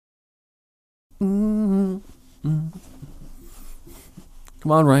Mm-hmm.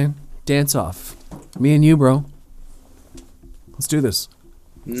 Come on, Ryan. Dance off. Me and you, bro. Let's do this.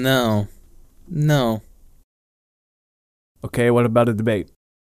 No. Okay, what about a debate?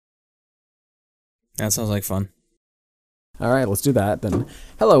 That sounds like fun. All right, let's do that then.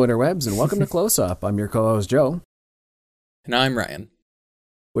 Hello, interwebs, and welcome to Close Up. I'm your co-host, Joe. And I'm Ryan.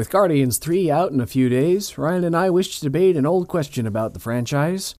 With Guardians 3 out in a few days, Ryan and I wish to debate an old question about the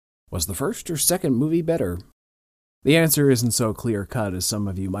franchise. Was the first or second movie better? The answer isn't so clear-cut as some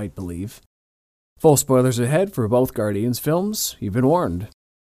of you might believe. Full spoilers ahead for both Guardians films, you've been warned.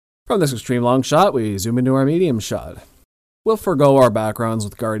 From this extreme long shot, we zoom into our medium shot. We'll forgo our backgrounds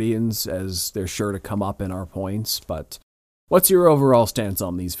with Guardians, as they're sure to come up in our points, but what's your overall stance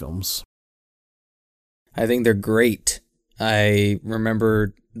on these films? I think they're great. I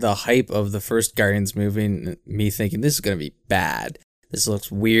remember the hype of the first Guardians movie and me thinking, this is going to be bad. This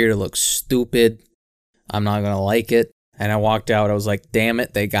looks weird, it looks stupid. I'm not going to like it. And I walked out, I was like, damn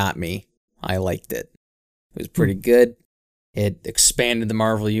it, they got me. I liked it. It was pretty good. It expanded the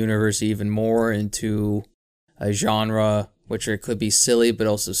Marvel Universe even more into a genre which it could be silly but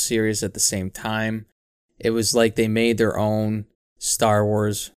also serious at the same time. It was like they made their own Star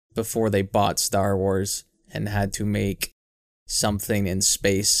Wars before they bought Star Wars and had to make something in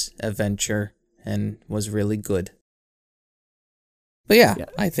space adventure and was really good. But yeah,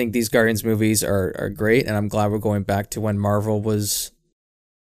 I think these Guardians movies are great, and I'm glad we're going back to when Marvel was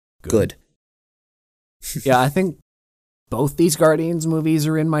good. Yeah, I think both these Guardians movies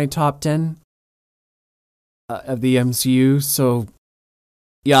are in my top 10 of the MCU, so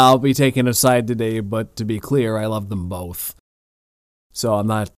yeah, I'll be taking a side today, but to be clear, I love them both. So I'm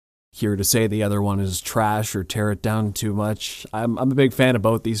not here to say the other one is trash or tear it down too much. I'm a big fan of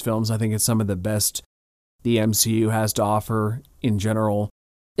both these films. I think it's some of the best the MCU has to offer in general,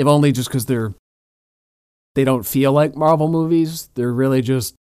 if only just because they don't feel like Marvel movies. They're really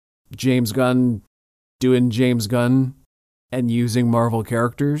just James Gunn doing James Gunn and using Marvel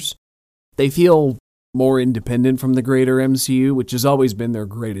characters. They feel more independent from the greater MCU, which has always been their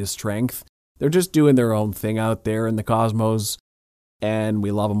greatest strength. They're just doing their own thing out there in the cosmos, and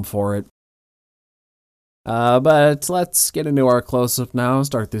we love them for it. But let's get into our close-up now,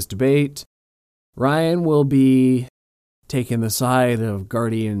 start this debate. Ryan will be taking the side of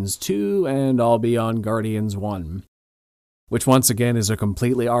Guardians 2, and I'll be on Guardians 1. Which once again is a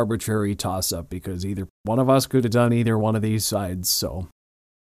completely arbitrary toss-up, because either one of us could have done either one of these sides, so.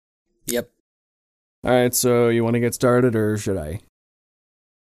 Yep. Alright, so you want to get started, or should I?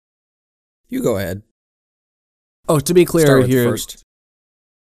 You go ahead. Oh, to be clear Start with here. first.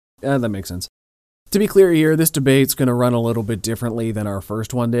 Yeah, that makes sense. To be clear here, this debate's going to run a little bit differently than our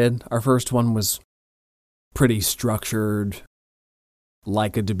first one did. Our first one was pretty structured,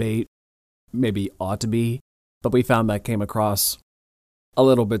 like a debate. Maybe ought to be. But we found that came across a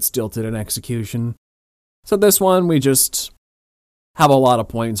little bit stilted in execution. So this one, we just have a lot of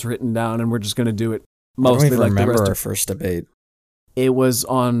points written down, and we're just going to do it mostly I don't even like the remember rest our of. first debate. It was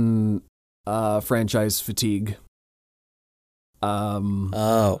on franchise fatigue.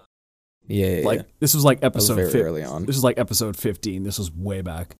 Oh. Yeah. Like this was like episode very 50. early on. This was like episode 15. This was way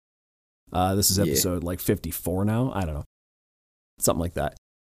back. This is episode like 54 now. I don't know. Something like that.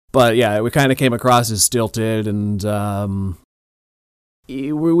 But yeah, we kind of came across as stilted, and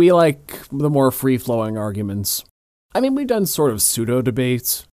we like the more free-flowing arguments. I mean, we've done sort of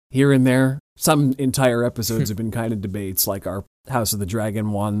pseudo-debates here and there. Some entire episodes have been kind of debates, like our House of the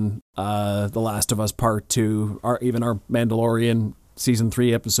Dragon one, The Last of Us Part 2, even our Mandalorian Season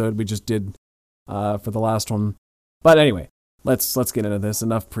 3 episode we just did for the last one. But anyway, let's get into this.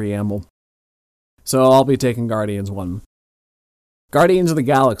 Enough preamble. So I'll be taking Guardians 1. Guardians of the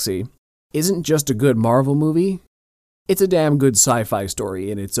Galaxy isn't just a good Marvel movie, it's a damn good sci-fi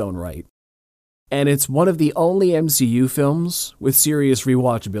story in its own right. And it's one of the only MCU films with serious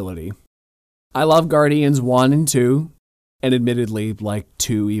rewatchability. I love Guardians 1 and 2, and admittedly like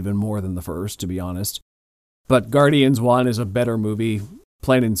 2 even more than the first, to be honest. But Guardians 1 is a better movie,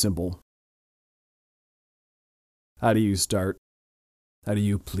 plain and simple. How do you start? How do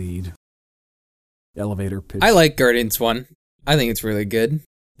you plead? Elevator pitch. I like Guardians 1. I think it's really good.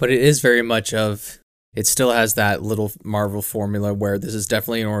 But it is very much it still has that little Marvel formula where this is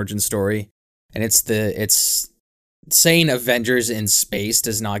definitely an origin story. And it's saying Avengers in space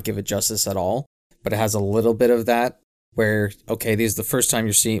does not give it justice at all. But it has a little bit of that where, okay, this is the first time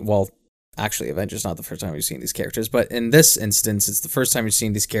you're seeing, well, actually Avengers not the first time you've seen these characters. But in this instance, it's the first time you're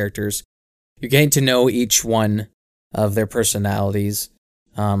seeing these characters. You're getting to know each one of their personalities.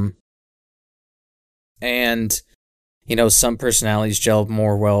 And, you know, some personalities gel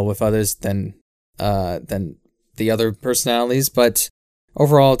more well with others than than the other personalities, but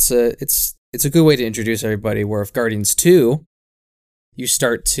overall it's a good way to introduce everybody, where if Guardians 2, you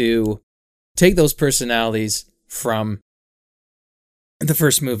start to take those personalities from the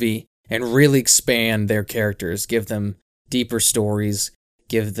first movie and really expand their characters, give them deeper stories,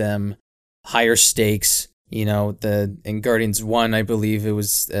 give them higher stakes. You know, in Guardians 1, I believe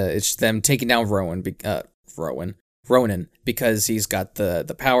it's them taking down Ronan, because he's got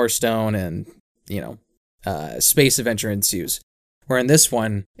the Power Stone, and, space adventure ensues. Where in this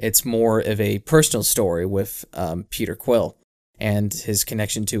one, it's more of a personal story with Peter Quill and his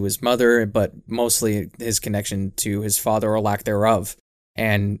connection to his mother, but mostly his connection to his father, or lack thereof.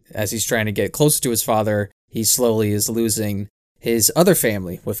 And as he's trying to get closer to his father, he slowly is losing his other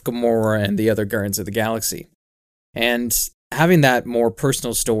family with Gamora and the other Guardians of the Galaxy. And having that more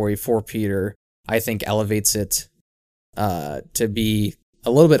personal story for Peter, I think elevates it to be a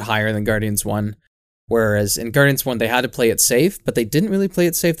little bit higher than Guardians 1. Whereas in Guardians 1, they had to play it safe, but they didn't really play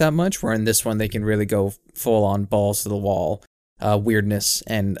it safe that much, where in this one, they can really go full on balls to the wall, weirdness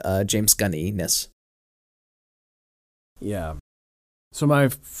and James Gunn-ness. Yeah. So my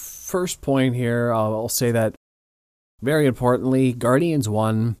first point here, I'll say that, very importantly, Guardians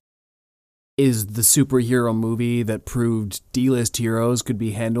 1 is the superhero movie that proved D-list heroes could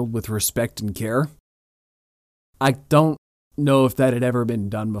be handled with respect and care. I don't know if that had ever been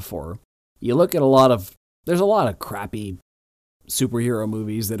done before. You look at there's a lot of crappy superhero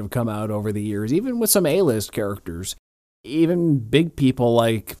movies that have come out over the years, even with some A-list characters. Even big people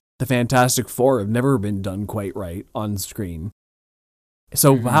like the Fantastic Four have never been done quite right on screen.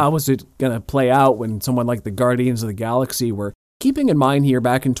 So how was it going to play out when someone like the Guardians of the Galaxy were, keeping in mind here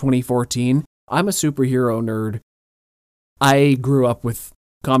back in 2014, I'm a superhero nerd. I grew up with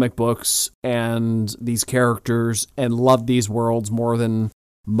comic books and these characters and loved these worlds more than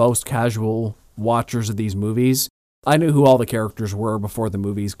most casual watchers of these movies. I knew who all the characters were before the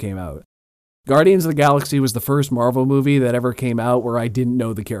movies came out. Guardians of the Galaxy was the first Marvel movie that ever came out where I didn't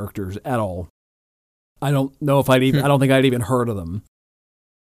know the characters at all. I don't think I'd even heard of them.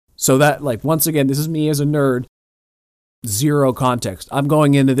 So that, once again, this is me as a nerd, zero context. I'm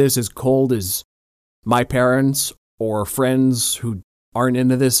going into this as cold as my parents or friends who aren't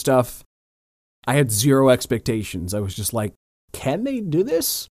into this stuff. I had zero expectations. I was just like, can they do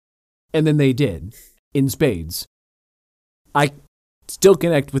this? And then they did, in spades. I still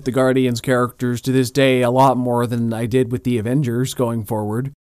connect with the Guardians characters to this day a lot more than I did with the Avengers going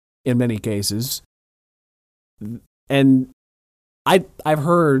forward, in many cases. And I've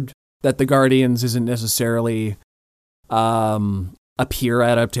heard that the Guardians isn't necessarily a pure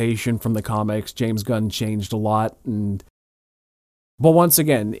adaptation from the comics. James Gunn changed a lot, but once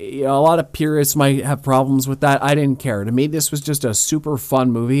again, a lot of purists might have problems with that. I didn't care. To me, this was just a super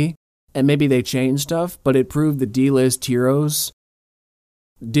fun movie, and maybe they changed stuff, but it proved the D-list heroes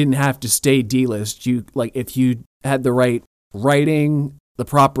didn't have to stay D-list. If you had the right writing, the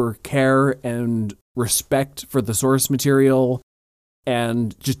proper care and respect for the source material,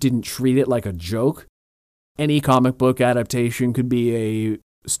 and just didn't treat it like a joke, any comic book adaptation could be a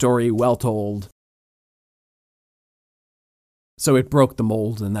story well told. So it broke the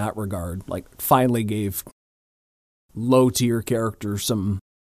mold in that regard. Finally gave low-tier characters some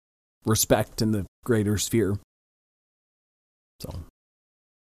respect in the greater sphere. So,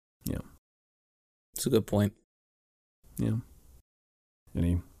 yeah. It's a good point. Yeah.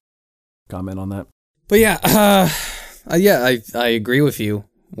 Any comment on that? But yeah, I agree with you.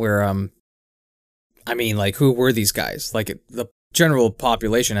 Where who were these guys? The general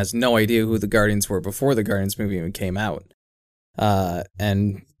population has no idea who the Guardians were before the Guardians movie even came out.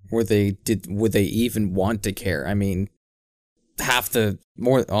 And would they even want to care? I mean,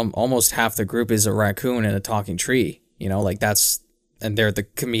 almost half the group is a raccoon and a talking tree. And they're the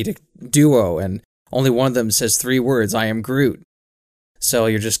comedic duo, and only one of them says 3 words: "I am Groot." So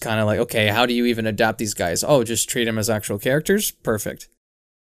you're just kind of like, okay, how do you even adapt these guys? Oh, just treat them as actual characters? Perfect.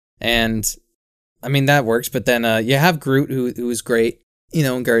 And, I mean, that works, but then you have Groot, who is great,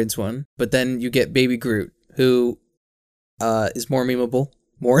 in Guardians 1, but then you get Baby Groot, who is more memeable,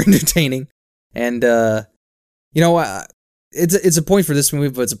 more entertaining, and, it's a point for this movie,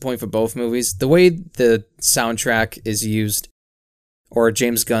 but it's a point for both movies. The way the soundtrack is used, or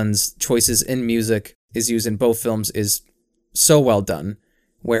James Gunn's choices in music is used in both films, is so well done,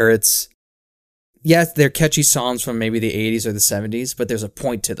 where they're catchy songs from maybe the 80s or the 70s, but there's a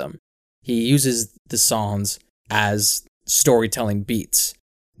point to them. He uses the songs as storytelling beats,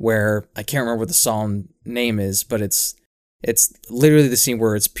 where I can't remember what the song name is, but it's literally the scene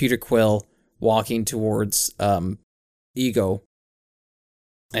where it's Peter Quill walking towards Ego,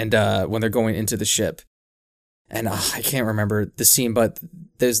 and when they're going into the ship. And I can't remember the scene, but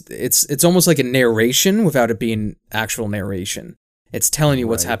it's almost like a narration without it being actual narration. It's telling you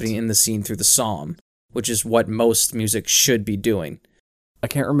what's happening in the scene through the psalm, which is what most music should be doing. I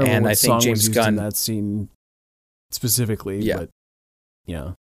can't remember what song was used in that scene specifically, but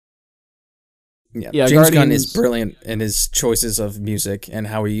yeah. Yeah, James Gunn is brilliant in his choices of music and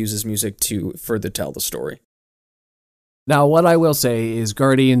how he uses music to further tell the story. Now, what I will say is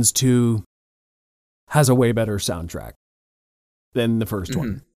Guardians 2 has a way better soundtrack than the first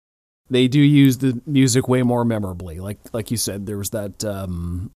one. They do use the music way more memorably. Like you said, there was that,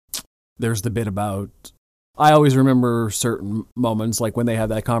 there's the bit about, I always remember certain moments, like when they had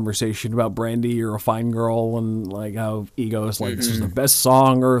that conversation about Brandy, you're a fine girl, and like how Ego's like, this is the best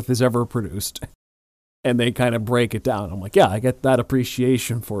song Earth has ever produced. And they kind of break it down. I'm like, yeah, I get that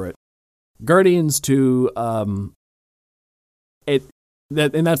appreciation for it. Guardians 2, and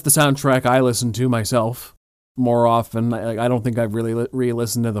that's the soundtrack I listen to myself more often. I don't think I've really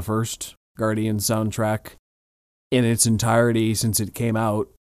re-listened to the first Guardians soundtrack in its entirety since it came out,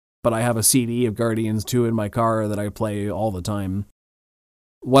 but I have a CD of Guardians 2 in my car that I play all the time.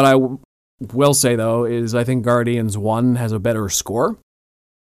 What I will say, though, is I think Guardians 1 has a better score.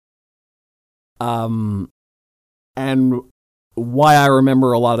 And why I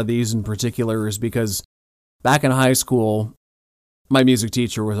remember a lot of these in particular is because back in high school, my music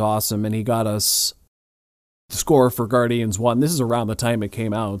teacher was awesome, and he got us the score for Guardians 1. This is around the time it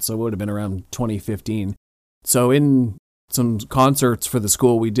came out, so it would have been around 2015. So in some concerts for the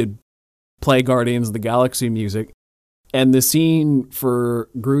school, we did play Guardians of the Galaxy music, and the scene for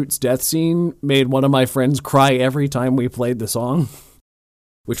Groot's death scene made one of my friends cry every time we played the song,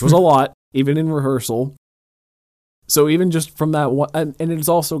 which was a lot, even in rehearsal. So even just from that one, and it's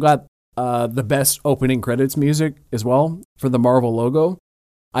also got the best opening credits music as well for the Marvel logo.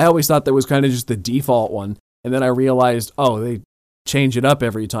 I always thought that was kind of just the default one, and then I realized, oh, they change it up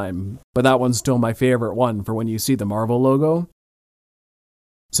every time, but that one's still my favorite one for when you see the Marvel logo.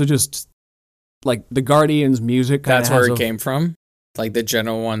 So just like the Guardians music kind of that's where it came from? Like the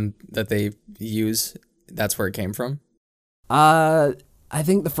general one that they use, that's where it came from? I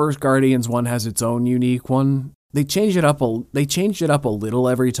think the first Guardians one has its own unique one. They changed it up a little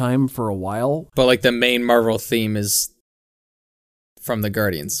every time for a while. But like the main Marvel theme is from the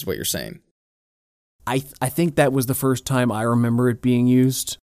Guardians, is what you're saying. I think that was the first time I remember it being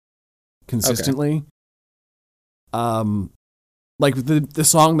used consistently. Okay. Like the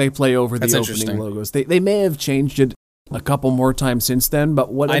song they play over the opening logos. They may have changed it a couple more times since then,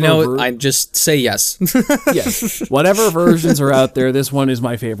 but whatever. I know, I just say yes. Yes. Whatever versions are out there, this one is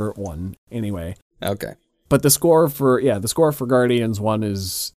my favorite one anyway. Okay. But the score for Guardians 1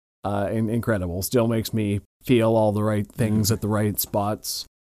 is incredible. Still makes me feel all the right things at the right spots.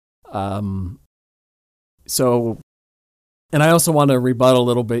 So, and I also want to rebut a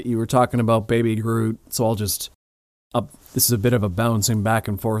little bit. You were talking about Baby Groot, so I'll just this is a bit of a bouncing back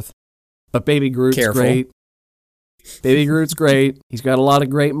and forth. But Baby Groot's great. Baby Groot's great. He's got a lot of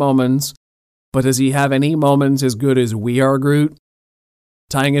great moments. But does he have any moments as good as We Are Groot?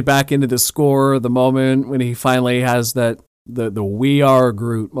 Tying it back into the score, the moment when he finally has that the We Are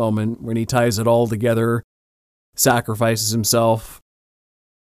Groot moment, when he ties it all together, sacrifices himself,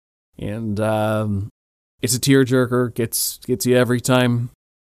 and it's a tearjerker, gets you every time.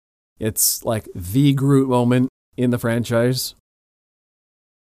 It's like the Groot moment in the franchise.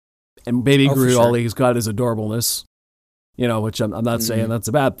 And Baby Groot, all he's got is adorableness, which I'm not saying that's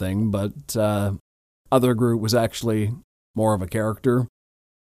a bad thing, but other Groot was actually more of a character.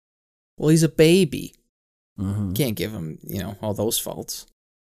 Well, he's a baby. Can't give him, all those faults.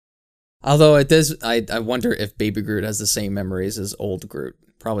 Although it does, I wonder if Baby Groot has the same memories as old Groot.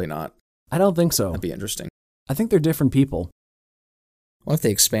 Probably not. I don't think so. That'd be interesting. I think they're different people. What if they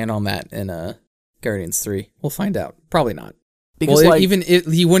expand on that in Guardians 3? We'll find out. Probably not. Because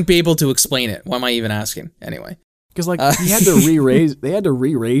he wouldn't be able to explain it. Why am I even asking? Anyway. Because he had to they had to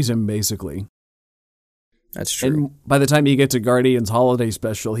re-raise him basically. That's true. And by the time you get to Guardians Holiday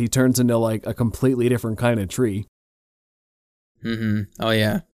Special, he turns into like a completely different kind of tree. Oh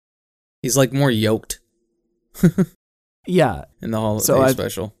yeah. He's like more yoked. Yeah. In the Holiday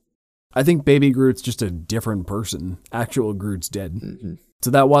Special. I think Baby Groot's just a different person. Actual Groot's dead.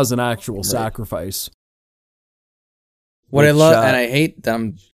 So that was an actual sacrifice. What I love, and I hate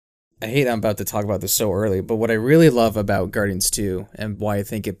I'm about to talk about this so early, but what I really love about Guardians 2 and why I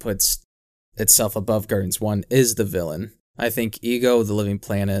think it puts itself above Guardians 1 is the villain. I think Ego, the Living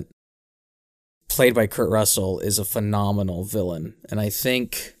Planet, played by Kurt Russell, is a phenomenal villain. And I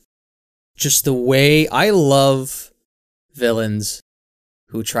think just the way I love villains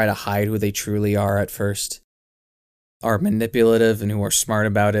who try to hide who they truly are at first are manipulative and who are smart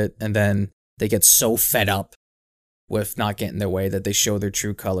about it, and then they get so fed up with not getting their way that they show their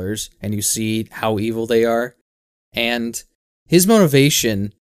true colors, and you see how evil they are. And his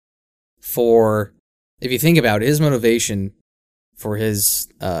motivation for, if you think about it, his motivation for his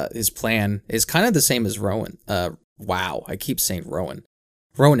plan is kind of the same as Rowan. Wow, I keep saying Rowan.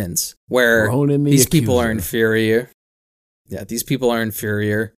 Ronin's, where Ronan the these people are Accuser. inferior. Yeah, these people are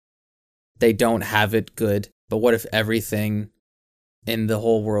inferior. They don't have it good. But what if everything in the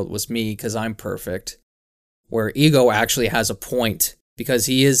whole world was me because I'm perfect? Where Ego actually has a point because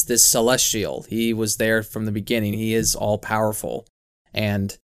he is this celestial. He was there from the beginning. He is all powerful.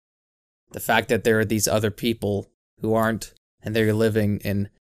 And the fact that there are these other people who aren't, and they're living in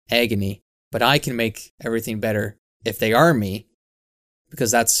agony, but I can make everything better if they are me,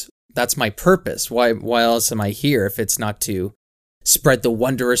 because that's my purpose. Why else am I here if it's not to spread the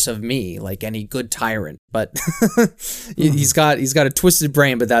wondrous of me like any good tyrant? But he's got a twisted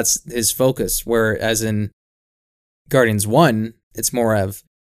brain, but that's his focus. Whereas in Guardians 1, it's more of,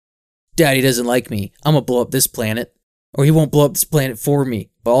 Daddy doesn't like me, I'm gonna blow up this planet, or he won't blow up this planet for me,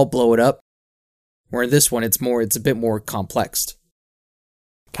 but I'll blow it up. Where in this one, it's a bit more complex.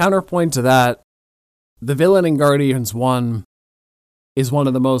 Counterpoint to that, the villain in Guardians 1 is one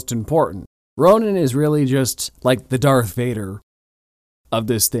of the most important. Ronan is really just like the Darth Vader of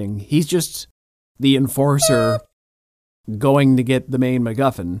this thing. He's just the enforcer going to get the main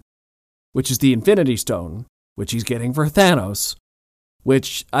MacGuffin, which is the Infinity Stone, which he's getting for Thanos,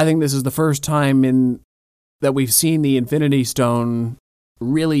 which I think this is the first time that we've seen the Infinity Stone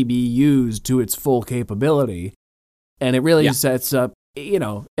really be used to its full capability. And it really sets up,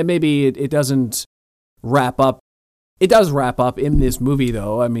 and maybe it doesn't wrap up. It does wrap up in this movie,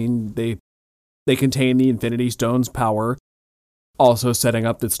 though. I mean, they contain the Infinity Stone's power, also setting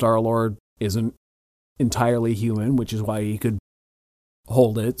up that Star-Lord isn't entirely human, which is why he could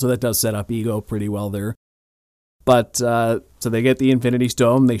hold it. So that does set up Ego pretty well there. But, so they get the Infinity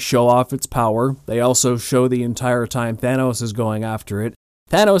Stone, they show off its power. They also show the entire time Thanos is going after it.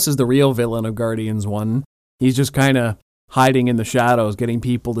 Thanos is the real villain of Guardians 1. He's just kind of hiding in the shadows, getting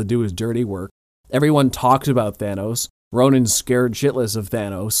people to do his dirty work. Everyone talks about Thanos. Ronan's scared shitless of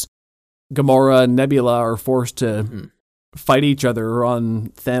Thanos. Gamora and Nebula are forced to fight each other on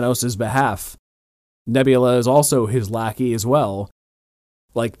Thanos' behalf. Nebula is also his lackey as well.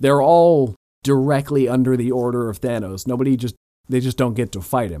 Like, they're all directly under the order of Thanos. They just don't get to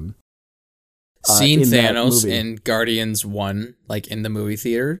fight him. Seeing Thanos in Guardians 1, like in the movie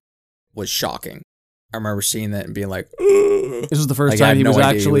theater, was shocking. I remember seeing that and being like, ugh. This was the first time he was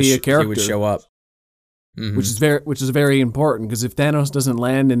actually a character. He would show up. Mm-hmm. Which is very important, because if Thanos doesn't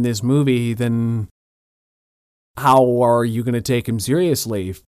land in this movie, then how are you going to take him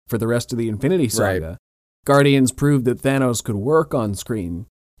seriously for the rest of the Infinity Saga? Right. Guardians proved that Thanos could work on screen,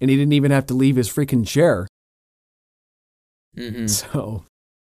 and he didn't even have to leave his freaking chair. Mm-hmm. So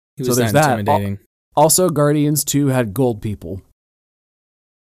he was there's that intimidating. Also, Guardians 2 had gold people.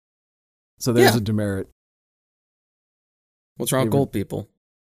 So there's a demerit. What's wrong with gold people?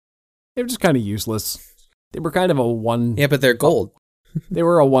 They were just kind of useless. They were kind of a one... Yeah, but they're gold. They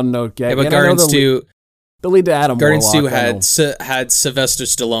were a one-note gag. Yeah, but Guardians 2... The lead to Adam Guardians Warlock, 2 had Sylvester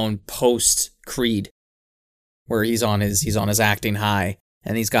Stallone post-Creed, where he's on his acting high,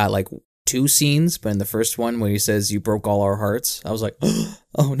 and he's got like 2 scenes, but in the first one, when he says, "You broke all our hearts," I was like,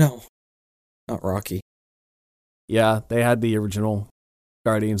 oh no, not Rocky. Yeah, they had the original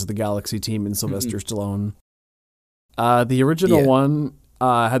Guardians of the Galaxy team in Sylvester Stallone. The original one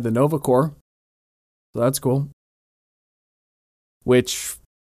had the Nova Corps, so that's cool. Which,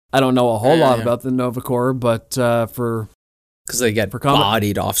 I don't know a whole lot about the Nova Corps, but because they get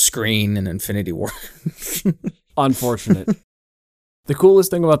bodied off screen in Infinity War. Unfortunate. The coolest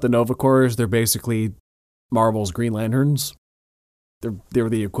thing about the Nova Corps is they're basically Marvel's Green Lanterns. They're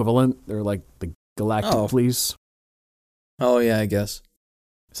the equivalent. They're like the Galactic Police. Oh yeah, I guess.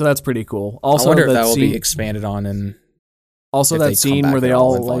 So that's pretty cool. Also, I wonder if that will be expanded on in. Also, that scene where they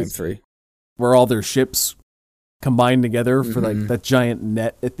all where all their ships combined together for like that giant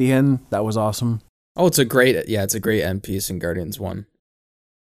net at the end. That was awesome. Oh, it's a great end piece in Guardians 1.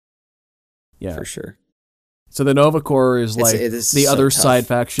 Yeah, for sure. So the Nova Corps is like the other tough. side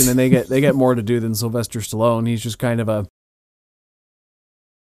faction, and they get more to do than Sylvester Stallone. He's just kind of a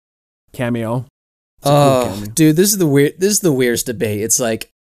cameo. Oh, cool cameo. Dude, this is the weirdest debate. It's like,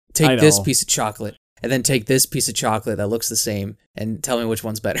 take this piece of chocolate and then take this piece of chocolate that looks the same and tell me which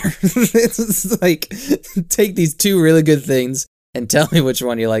one's better. It's like, take these 2 really good things and tell me which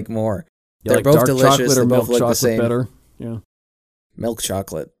one you like more. They're like both dark delicious. Chocolate or they milk both look chocolate the same. Better. Yeah. Milk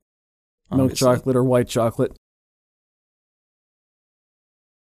chocolate. Milk Obviously. chocolate or white chocolate.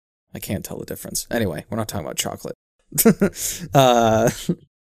 I can't tell the difference. Anyway, we're not talking about chocolate. uh,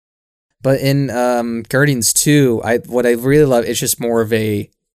 but in Guardians 2, what I really love, it's just more of a...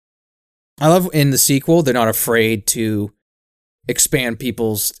 I love in the sequel, they're not afraid to expand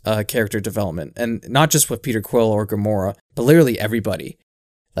people's character development. And not just with Peter Quill or Gamora, but literally everybody.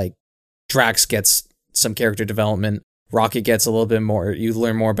 Like, Drax gets some character development. Rocket gets a little bit more. You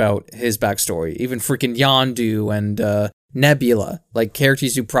learn more about his backstory. Even freaking Yondu and Nebula. Like,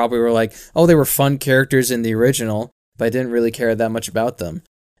 characters you probably were like, oh, they were fun characters in the original, but I didn't really care that much about them.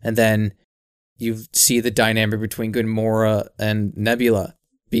 And then you see the dynamic between Gamora and Nebula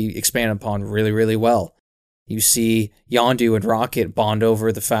be expanded upon really, really well. You see Yondu and Rocket bond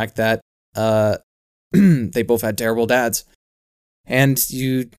over the fact that they both had terrible dads. And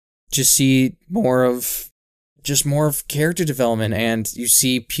you just see more of character development, and you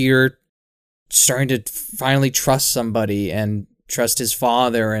see Peter starting to finally trust somebody and trust his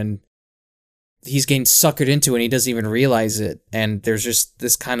father, and he's getting suckered into it and he doesn't even realize it. And there's just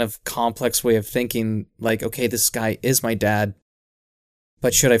this kind of complex way of thinking, like, okay, this guy is my dad,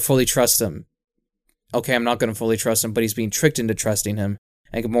 but should I fully trust him? Okay, I'm not going to fully trust him, but he's being tricked into trusting him.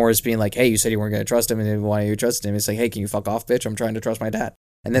 And Gamora's being like, hey, you said you weren't going to trust him, and then why are you trusting him? It's like, hey, can you fuck off, bitch? I'm trying to trust my dad.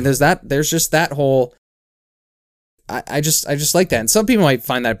 And then there's just that whole... I just like that. And some people might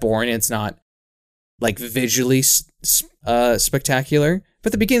find that boring. It's not, like, visually spectacular. But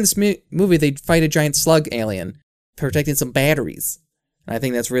at the beginning of this movie, they fight a giant slug alien protecting some batteries. And I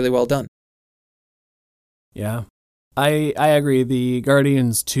think that's really well done. Yeah. I agree. The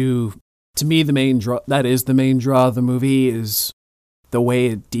Guardians 2, to me, the main draw of the movie is the way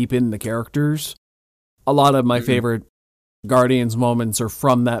it deepened the characters. A lot of my favorite Guardians moments are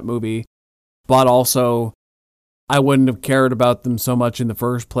from that movie, but also I wouldn't have cared about them so much in the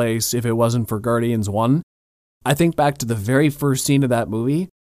first place if it wasn't for Guardians 1. I think back to the very first scene of that movie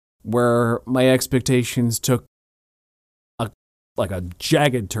where my expectations took a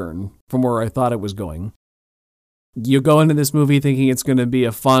jagged turn from where I thought it was going. You go into this movie thinking it's going to be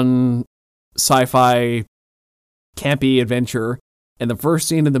a fun sci-fi campy adventure, and the first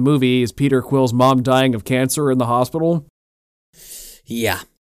scene of the movie is Peter Quill's mom dying of cancer in the hospital. Yeah.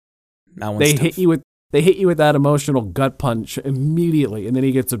 That one's They tough. hit you with that emotional gut punch immediately, and then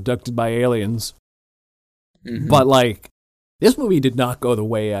he gets abducted by aliens. Mm-hmm. But, like, this movie did not go the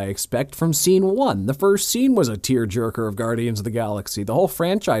way I expect from scene 1. The first scene was a tearjerker of Guardians of the Galaxy. The whole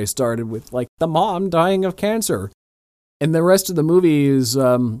franchise started with, like, the mom dying of cancer. And the rest of the movie is,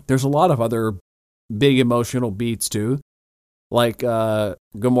 there's a lot of other big emotional beats, too. Like,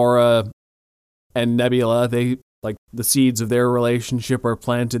 Gamora and Nebula, they, like, the seeds of their relationship are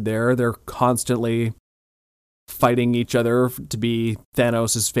planted there. They're constantly fighting each other to be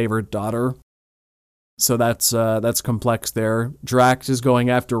Thanos' favorite daughter. So that's complex there. Drax is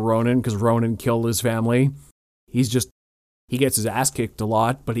going after Ronan because Ronan killed his family. He gets his ass kicked a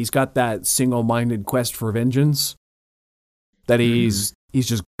lot, but he's got that single-minded quest for vengeance that he's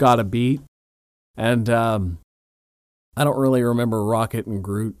just got to beat. And I don't really remember Rocket and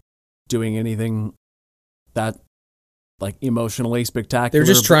Groot doing anything that, like, emotionally spectacular.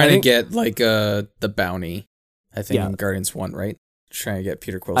 They're just trying to get, like, the bounty, I think, Yeah. in Guardians 1, right? Trying to get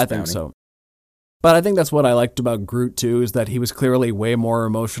Peter Quill's bounty. I think so. But I think that's what I liked about Groot, too, is that he was clearly way more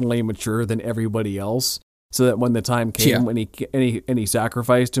emotionally mature than everybody else. So that when the time came, when he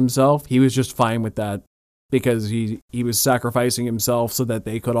sacrificed himself, he was just fine with that. Because he was sacrificing himself so that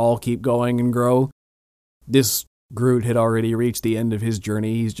they could all keep going and grow. This Groot had already reached the end of his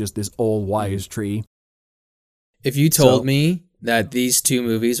journey. He's just this old, wise tree. If you told me that these two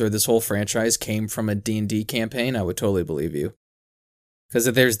movies or this whole franchise came from a D&D campaign, I would totally believe you. Because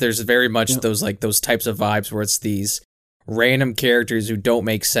there's very much those types of vibes where it's these random characters who don't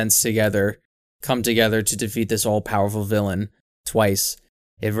make sense together come together to defeat this all-powerful villain twice.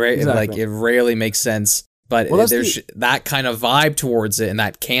 It rarely makes sense, but there's that kind of vibe towards it and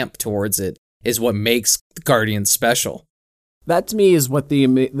that camp towards it is what makes Guardians special. That to me is what the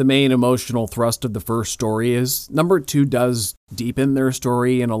main emotional thrust of the first story is. Number 2 does deepen their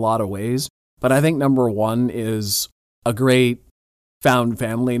story in a lot of ways, but I think number 1 is a great found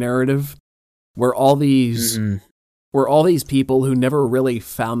family narrative where all these people who never really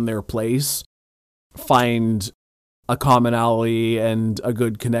found their place find a commonality and a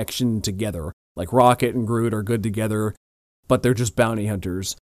good connection together. Like Rocket and Groot are good together, but they're just bounty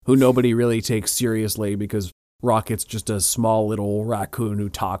hunters who nobody really takes seriously because Rocket's just a small little raccoon who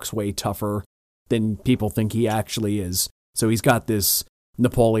talks way tougher than people think he actually is. So he's got this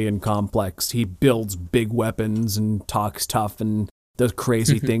Napoleon complex. He builds big weapons and talks tough and does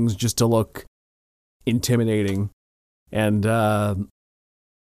crazy things just to look intimidating. And then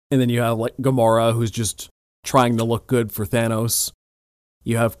you have like Gamora, who's just trying to look good for Thanos.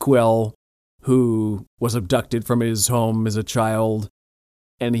 You have Quill, who was abducted from his home as a child,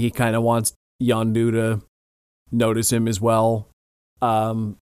 and he kind of wants Yondu to notice him as well.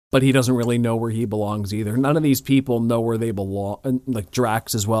 But he doesn't really know where he belongs either. None of these people know where they belong, like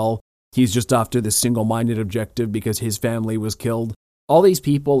Drax as well. He's just after this single-minded objective because his family was killed. All these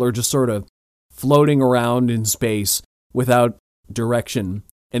people are just sort of floating around in space without direction.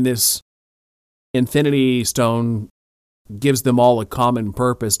 And this Infinity Stone gives them all a common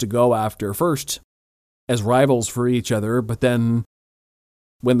purpose to go after, first as rivals for each other, but then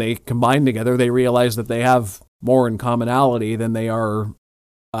when they combine together, they realize that they have more in commonality than they are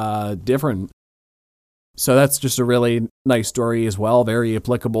different. So that's just a really nice story as well, very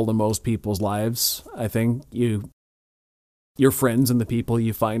applicable to most people's lives. I think your friends and the people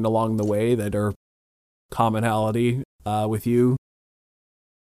you find along the way that are commonality with you,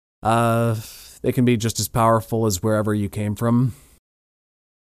 they can be just as powerful as wherever you came from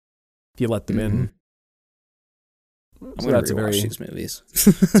if you let them in. I'm going to rewatch these movies.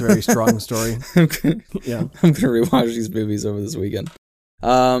 It's a very strong story. I'm going to rewatch these movies over this weekend.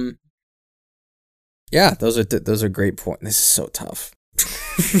 Yeah, those are great points. This is so tough.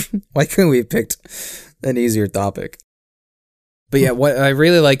 Why couldn't we have picked an easier topic? But yeah, what I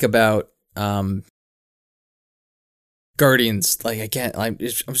really like about Guardians, like again, I'm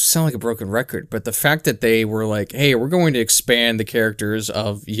sound like a broken record, but the fact that they were like, hey, we're going to expand the characters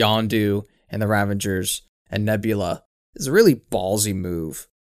of Yondu and the Ravengers and Nebula is a really ballsy move,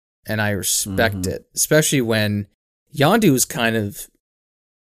 and I respect it, especially when Yondu is kind of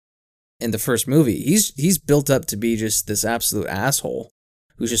in the first movie. He's built up to be just this absolute asshole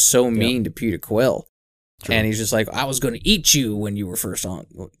who's just so mean to Peter Quill. True. And he's just like, I was going to eat you when you were first on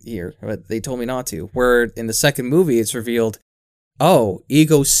here, but they told me not to. Where in the second movie, it's revealed, oh,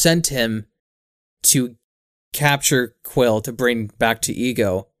 Ego sent him to capture Quill to bring back to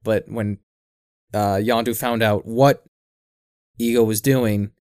Ego. But when Yondu found out what Ego was doing,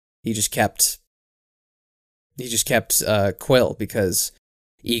 he just kept Quill because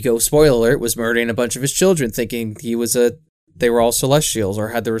Ego, spoiler alert, was murdering a bunch of his children, thinking they were all Celestials or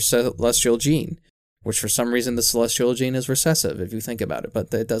had the Celestial gene. Which for some reason the Celestial gene is recessive, if you think about it,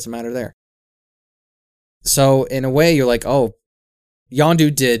 but it doesn't matter there. So in a way, you're like, oh,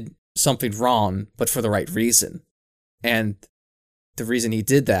 Yondu did something wrong, but for the right reason. And the reason he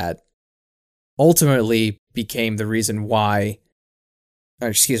did that ultimately became the reason why,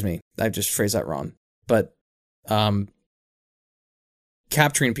 excuse me, I just phrased that wrong, but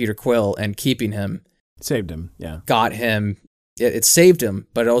capturing Peter Quill and keeping him saved him, yeah. Got him, it saved him,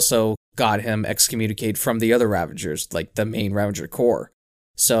 but also got him excommunicated from the other Ravengers, like the main Ravager Corps.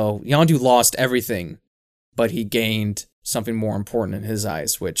 So Yondu lost everything, but he gained something more important in his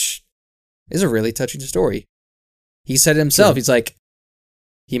eyes, which is a really touching story. He said it himself, He's like,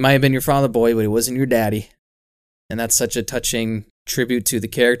 he might have been your father, boy, but he wasn't your daddy. And that's such a touching tribute to the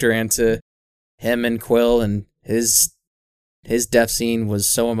character and to him and Quill, and his death scene was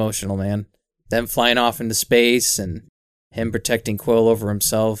so emotional, man. Them flying off into space and him protecting Quill over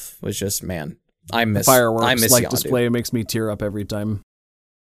himself was just, man, I miss the fireworks Yondu. Display makes me tear up every time.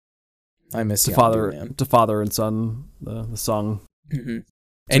 I miss Yondu, man. To Father and Son, the song. Mm-hmm.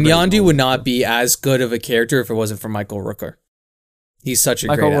 And Yondu would not be as good of a character if it wasn't for Michael Rooker. He's such a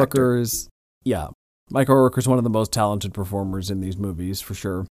great actor. Michael Rooker's one of the most talented performers in these movies, for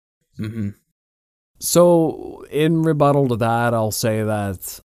sure. Mm-hmm. So, in rebuttal to that, I'll say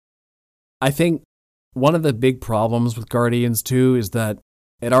that I think one of the big problems with Guardians 2 is that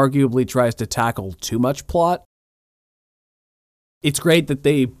it arguably tries to tackle too much plot. It's great that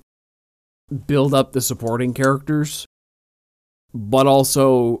they build up the supporting characters, but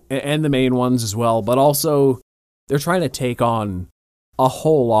also, and the main ones as well, but also they're trying to take on a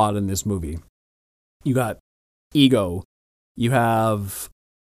whole lot in this movie. You got Ego, you have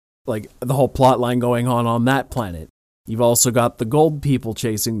like the whole plot line going on that planet. You've also got the gold people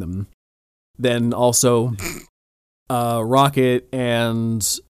chasing them. Then also, Rocket and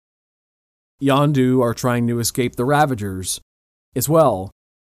Yondu are trying to escape the Ravagers as well.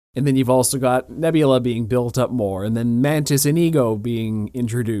 And then you've also got Nebula being built up more, and then Mantis and Ego being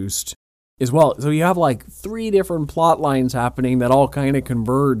introduced as well. So you have like 3 different plot lines happening that all kind of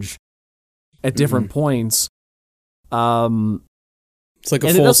converge at different points. It's like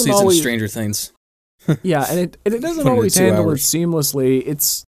a full season of Stranger Things. Yeah, and it doesn't always handle it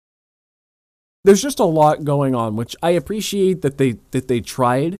seamlessly. There's just a lot going on, which I appreciate that they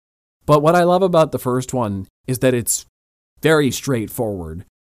tried. But what I love about the first one is that it's very straightforward.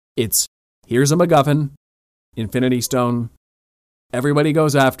 It's, here's a MacGuffin, Infinity Stone. Everybody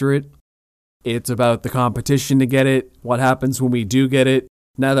goes after it. It's about the competition to get it, what happens when we do get it.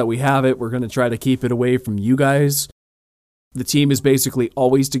 Now that we have it, we're going to try to keep it away from you guys. The team is basically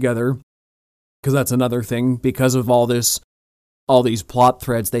always together, because that's another thing. Because of all these plot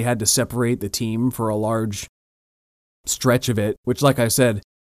threads, they had to separate the team for a large stretch of it, which, like I said,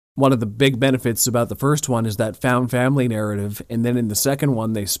 one of the big benefits about the first one is that found family narrative, and then in the second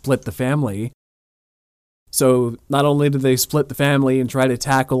one, they split the family. So not only do they split the family and try to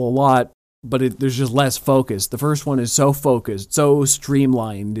tackle a lot, but there's just less focus. The first one is so focused, so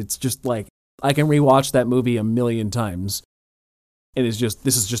streamlined. It's just like, I can rewatch that movie a million times. And this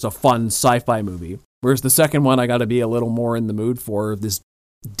is just a fun sci-fi movie. Whereas the second one, I got to be a little more in the mood for this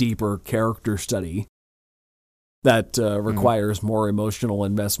deeper character study that requires more emotional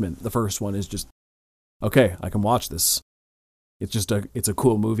investment. The first one is just, okay, I can watch this. It's a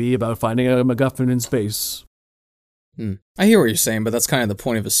cool movie about finding a MacGuffin in space. I hear what you're saying, but that's kind of the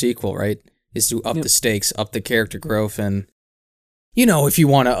point of a sequel, right? Is to up the stakes, up the character growth, and, if you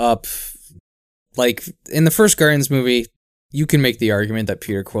want to up, like, in the first Guardians movie, you can make the argument that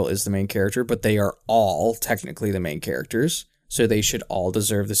Peter Quill is the main character, but they are all technically the main characters, so they should all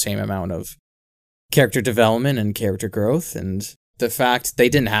deserve the same amount of character development and character growth, and the fact they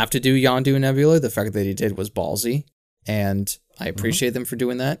didn't have to do Yondu and Nebula, the fact that he did was ballsy, and I appreciate them for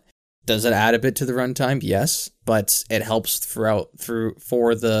doing that. Does it add a bit to the runtime? Yes, but it helps for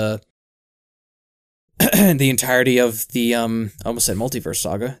the the entirety of the I almost said multiverse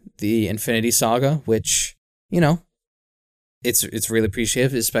saga, the Infinity Saga, which, it's really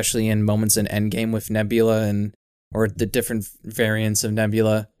appreciative, especially in moments in Endgame with Nebula or the different variants of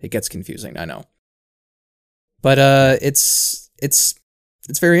Nebula. It gets confusing, I know. But it's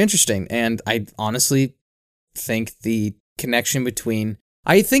very interesting, and I honestly think the connection between,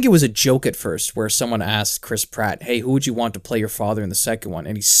 I think it was a joke at first where someone asked Chris Pratt, hey, who would you want to play your father in the second one?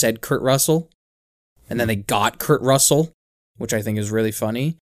 And he said Kurt Russell, and then they got Kurt Russell, which I think is really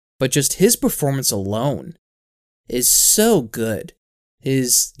funny. But just his performance alone is so good.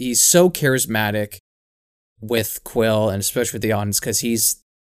 He's so charismatic with Quill, and especially with the audience, because he's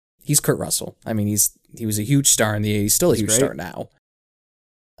Kurt Russell. I mean, he was a huge star in the 80s, still a huge star now.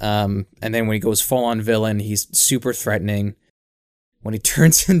 And then when he goes full-on villain, he's super threatening. When he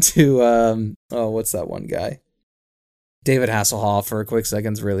turns into, what's that one guy? David Hasselhoff for a quick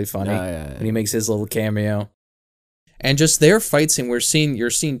second's really funny. When he makes his little cameo. And just their fight scene, you're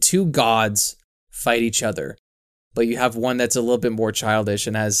seeing two gods fight each other. But you have one that's a little bit more childish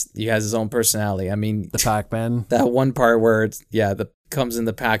and has his own personality. I mean, the Pac-Man. That one part where comes in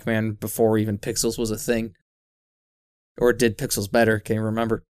the Pac-Man before even Pixels was a thing. Or did Pixels better, can't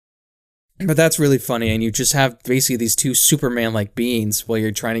remember. But that's really funny, and you just have basically these two Superman-like beings while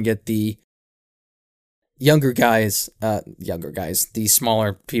you're trying to get the younger guys, the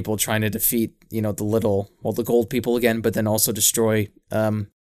smaller people trying to defeat, the gold people again, but then also destroy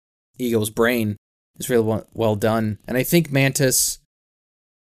Ego's brain. It's really well done. And I think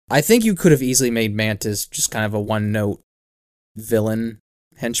you could have easily made Mantis just kind of a one-note villain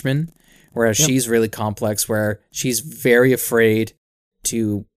henchman, whereas she's really complex, where she's very afraid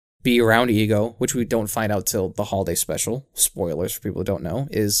to be around Ego, which we don't find out till the holiday special. Spoilers for people who don't know,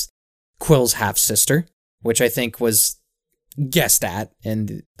 is Quill's half-sister, which I think was guessed at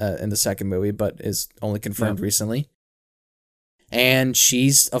in the second movie, but is only confirmed recently. And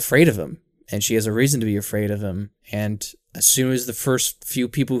she's afraid of him, and she has a reason to be afraid of him. And as soon as the first few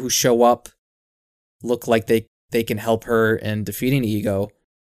people who show up look like they can help her in defeating Ego,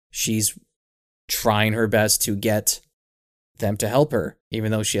 she's trying her best to get them to help her,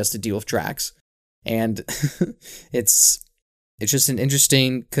 even though she has to deal with Drax. And it's just an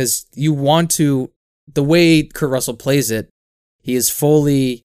interesting, because you want to, the way Kurt Russell plays it, he is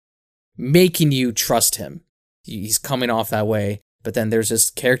fully making you trust him. He's coming off that way, but then there's this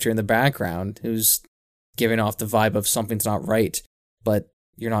character in the background who's giving off the vibe of something's not right, but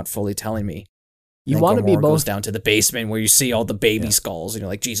you're not fully telling me. You want to be both. Goes down to the basement where you see all the baby skulls, and you're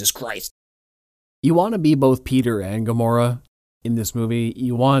like, Jesus Christ. You want to be both Peter and Gamora in this movie.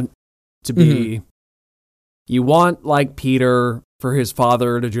 You want to be, you want, like Peter, for his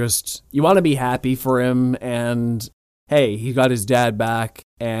father to just, you want to be happy for him, and hey, he got his dad back,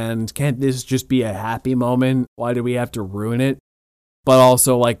 and can't this just be a happy moment? Why do we have to ruin it? But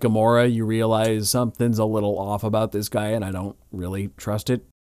also, like Gamora, you realize something's a little off about this guy, and I don't really trust it.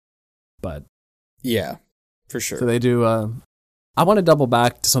 But yeah, for sure. So they do, I want to double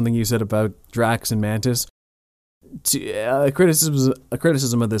back to something you said about Drax and Mantis. A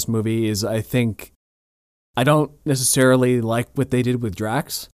criticism of this movie is, I think, I don't necessarily like what they did with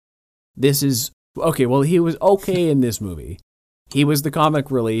Drax. This is okay. Well, he was okay in this movie. He was the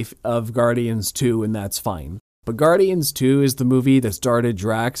comic relief of Guardians 2, and that's fine. But Guardians 2 is the movie that started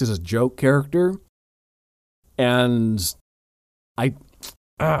Drax as a joke character. And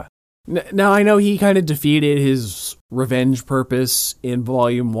now I know he kind of defeated his revenge purpose in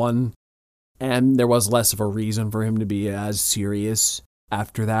Volume 1, and there was less of a reason for him to be as serious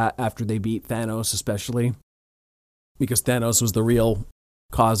after that, after they beat Thanos especially. Because Thanos was the real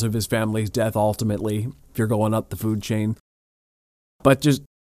cause of his family's death ultimately, if you're going up the food chain. But just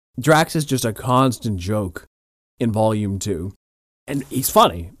Drax is just a constant joke in Volume 2. And he's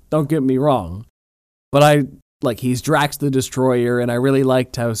funny, don't get me wrong. But he's Drax the Destroyer, and I really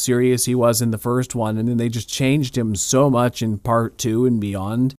liked how serious he was in the first one, and then they just changed him so much in Part 2 and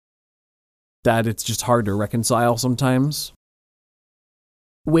beyond that it's just hard to reconcile sometimes.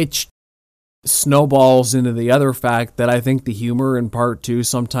 Which snowballs into the other fact that I think the humor in Part 2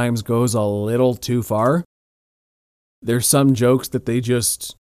 sometimes goes a little too far. There's some jokes that they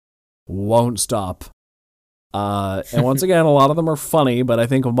just won't stop. And once again, a lot of them are funny, but I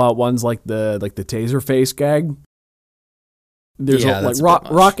think about ones like the taser face gag. There's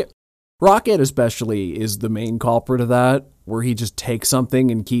Rocket especially is the main culprit of that, where he just takes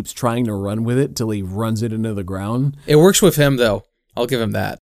something and keeps trying to run with it till he runs it into the ground. It works with him though. I'll give him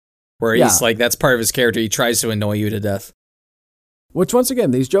that. Where he's that's part of his character. He tries to annoy you to death. Which once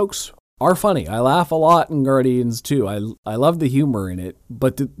again, these jokes are funny. I laugh a lot in Guardians 2. I love the humor in it,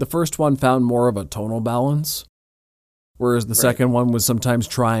 but the first one found more of a tonal balance, whereas the second one was sometimes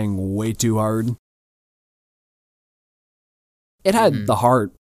trying way too hard. It had the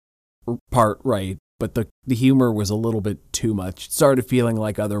heart part right, but the humor was a little bit too much. It started feeling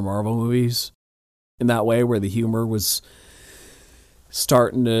like other Marvel movies in that way, where the humor was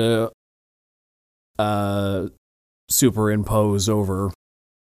starting to superimpose over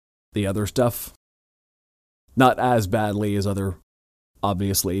the other stuff. Not as badly as other,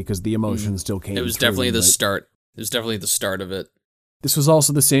 obviously, because the emotion still came through. It was definitely the start. It was definitely the start of it. This was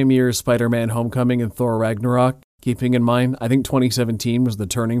also the same year as Spider-Man Homecoming and Thor Ragnarok, keeping in mind, I think 2017 was the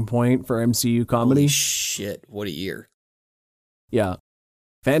turning point for MCU comedy. Holy shit, what a year. Yeah.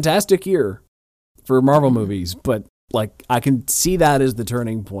 Fantastic year for Marvel movies, but I can see that as the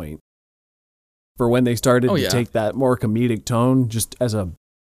turning point for when they started to take that more comedic tone just as a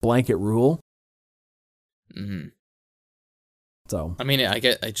blanket rule. Mm-hmm. So I mean,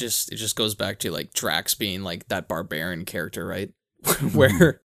 it just goes back to Drax being that barbarian character, right?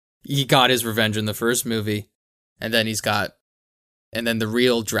 Where he got his revenge in the first movie, and then the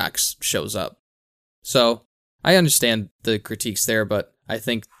real Drax shows up. So I understand the critiques there, but I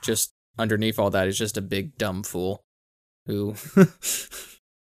think just underneath all that is just a big dumb fool who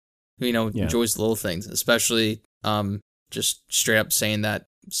enjoys the little things, especially just straight up saying that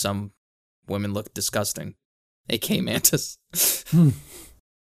some women look disgusting, aka Mantis.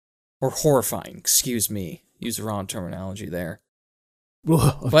 Or horrifying, excuse me. Use the wrong terminology there.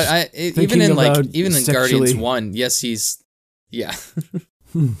 But even in Guardians 1, yes, he's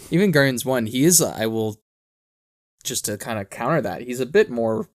even Guardians 1, he is I will just to kind of counter that, he's a bit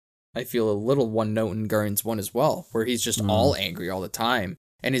more, I feel, a little one note in Guardians 1 as well, where he's just all angry all the time.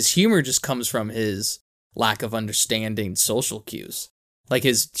 And his humor just comes from his lack of understanding social cues.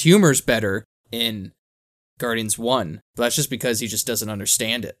 His humor's better in Guardians 1, but that's just because he just doesn't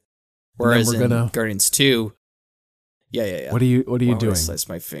understand it. Whereas in Guardians 2, yeah. What are you doing? I slice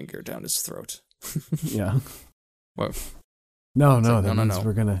my finger down his throat. Yeah. What? No.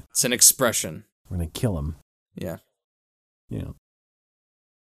 We're gonna. It's an expression. We're gonna kill him. Yeah. Yeah.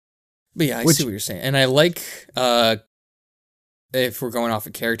 But yeah, I see what you're saying, and I like. If we're going off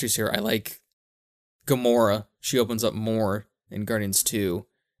of characters here, I like Gamora. She opens up more in Guardians 2,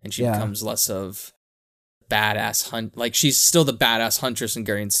 and she becomes less of badass hunt. She's still the badass huntress in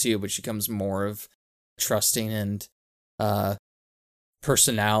Guardians 2, but she becomes more of trusting and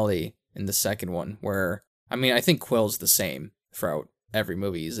personality in the second one, where, I mean, I think Quill's the same throughout every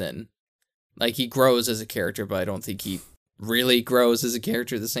movie he's in. He grows as a character, but I don't think he really grows as a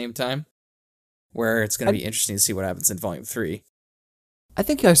character at the same time, where it's going to be interesting to see what happens in Volume 3. I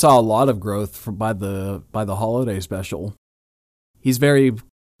think I saw a lot of growth by the holiday special. He's very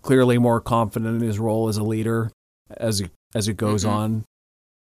clearly more confident in his role as a leader as it goes on.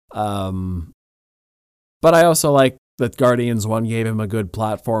 But I also like that Guardians 1 gave him a good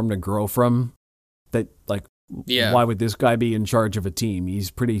platform to grow from. That why would this guy be in charge of a team?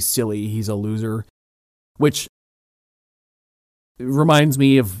 He's pretty silly. He's a loser. Which reminds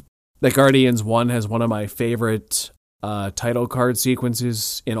me of that Guardians 1 has one of my favorite title card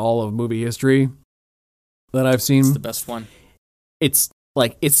sequences in all of movie history, that I've seen. It's the best one. It's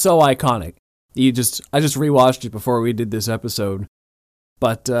so iconic. I just rewatched it before we did this episode.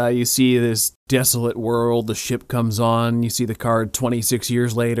 But you see this desolate world, the ship comes on, you see the card 26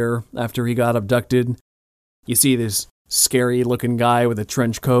 years later after he got abducted. You see this scary looking guy with a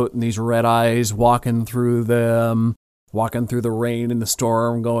trench coat and these red eyes walking through the rain and the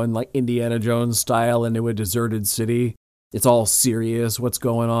storm, going like Indiana Jones style into a deserted city. It's all serious, what's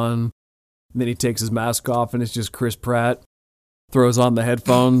going on. And then he takes his mask off and it's just Chris Pratt. Throws on the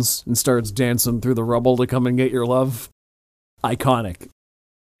headphones and starts dancing through the rubble to come and get your love. Iconic.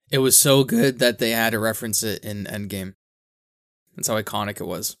 It was so good that they had to reference it in Endgame. That's how iconic it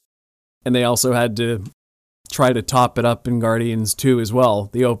was. And they also had to try to top it up in Guardians 2 as well.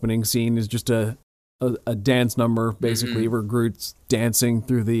 The opening scene is just a dance number, basically, where Groot's dancing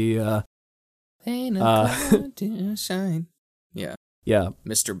through the... shine. Yeah. Yeah.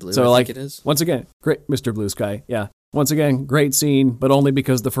 Mr. Blue, so, I think it is. Once again, great Mr. Blue Sky, yeah. Once again, great scene, but only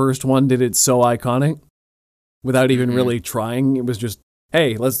because the first one did it so iconic. Without even really trying. It was just,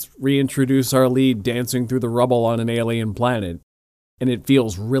 hey, let's reintroduce our lead dancing through the rubble on an alien planet. And it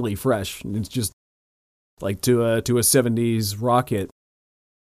feels really fresh. And it's just like to a 70s rock hit.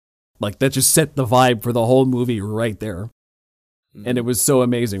 Like that just set the vibe for the whole movie right there. And it was so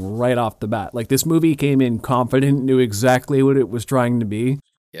amazing right off the bat. Like this movie came in confident, knew exactly what it was trying to be.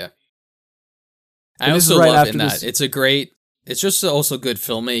 Yeah. I also love in that. It's just also good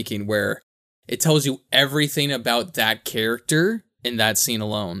filmmaking where it tells you everything about that character in that scene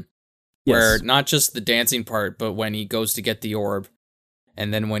alone. Yes. Where not just the dancing part, but when he goes to get the orb,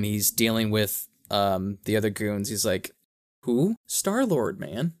 and then when he's dealing with the other goons, he's like, "Who? Star-Lord,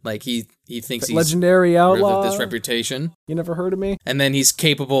 man!" Like he thinks he's legendary outlaw. This reputation. You never heard of me? And then he's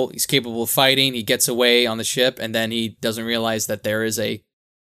capable. He's capable of fighting. He gets away on the ship, and then he doesn't realize that there's a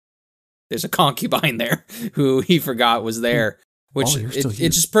concubine there who he forgot was there. Which it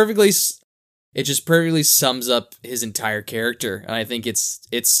just perfectly sums up his entire character, and I think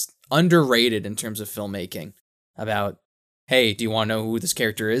it's underrated in terms of filmmaking. About, hey, do you want to know who this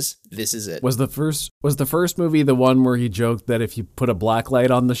character is? This is it. Was the first movie the one where he joked that if you put a black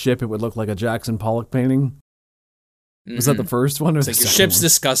light on the ship, it would look like a Jackson Pollock painting? Was that the first one? Or it's like, your ship's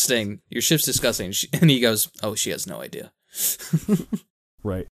disgusting. Your ship's disgusting. And he goes, oh, she has no idea.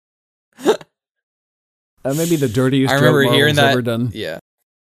 Right. Maybe the dirtiest I remember joke hearing Marvel's ever done. Yeah.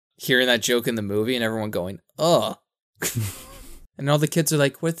 Hearing that joke in the movie and everyone going, ugh. And all the kids are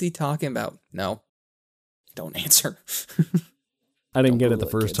like, what's he talking about? No. Don't answer. I didn't get it the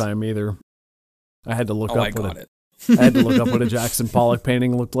first time either. I had to look up I got it. I had to look up what a Jackson Pollock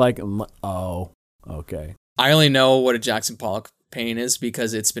painting looked like. And oh, okay. I only know what a Jackson Pollock painting is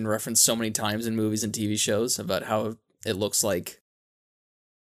because it's been referenced so many times in movies and TV shows about how it looks like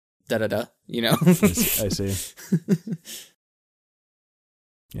da-da-da, you know? I see.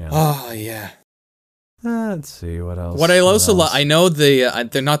 Yeah. Oh, yeah. Let's see, what else? What I also love, I know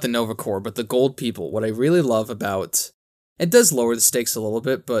they're not the Nova Corps, but the Gold People. What I really love about, it does lower the stakes a little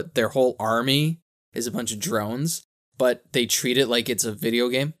bit, but their whole army is a bunch of drones, but they treat it like it's a video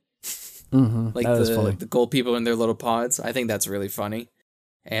game. Mm-hmm. Like the Gold People in their little pods. I think that's really funny.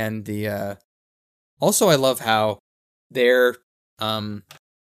 And also I love how their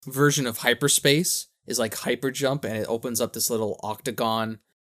version of hyperspace is like hyperjump, and it opens up this little octagon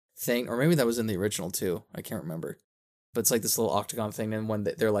thing, or maybe that was in the original too. I can't remember, but it's like this little octagon thing, and when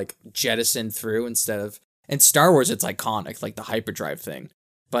they're like jettisoned through instead of in Star Wars, it's iconic, like the hyperdrive thing.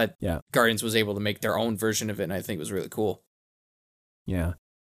 But yeah, Guardians was able to make their own version of it, and I think it was really cool. Yeah.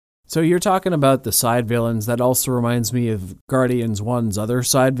 So you're talking about the side villains. That also reminds me of Guardians 1's other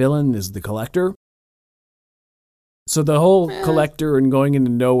side villain is the Collector. So the whole Collector and going into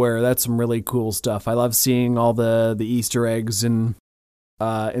nowhere, that's some really cool stuff. I love seeing all the Easter eggs in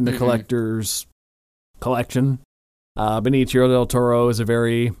the Collector's collection. Benicio del Toro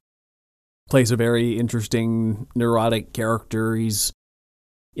plays a very interesting, neurotic character. He's,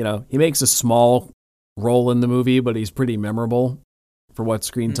 he makes a small role in the movie, but he's pretty memorable for what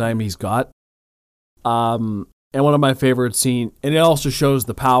screen time he's got. And one of my favorite scenes, and it also shows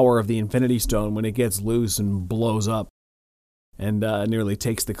the power of the Infinity Stone when it gets loose and blows up and nearly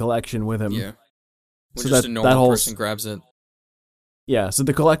takes the collection with him. Yeah. When so just a normal person grabs it. Yeah, so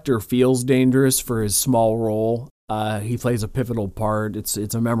the Collector feels dangerous for his small role. He plays a pivotal part. It's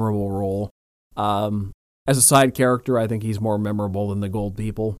a memorable role. As a side character, I think he's more memorable than the Gold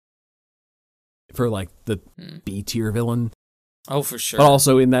People for like the B-tier villain. Oh, for sure. But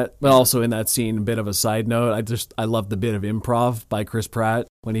also in that scene, a bit of a side note, I love the bit of improv by Chris Pratt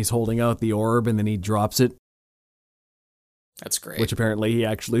when he's holding out the orb and then he drops it. That's great. Which apparently he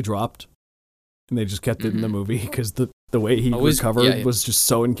actually dropped. and they just kept it in the movie because the way he recovered was just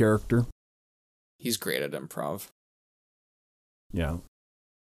so in character. He's great at improv. Yeah.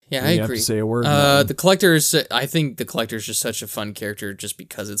 Yeah, I agree. Have to say a word. The Collector's, I think the Collector's just such a fun character just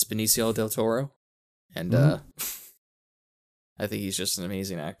because it's Benicio del Toro. And I think he's just an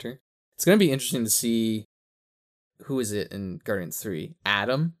amazing actor. It's going to be interesting to see, who is it in Guardians 3?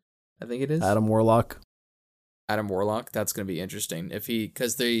 Adam, I think it is. Adam Warlock. That's going to be interesting.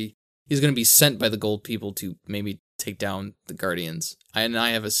 Because he's going to be sent by the Gold People to maybe take down the Guardians. And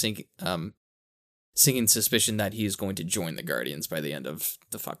I have a sinking suspicion that he is going to join the Guardians by the end of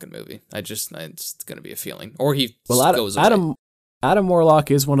the fucking movie. It's going to be a feeling. Or he goes away. Adam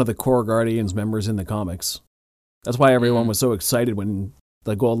Warlock is one of the core Guardians members in the comics. That's why everyone was so excited when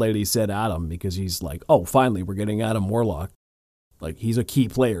the Gold Lady said Adam, because he's like, oh, finally, we're getting Adam Warlock. Like, he's a key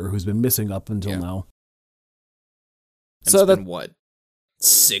player who's been missing up until now. And so it's been, what,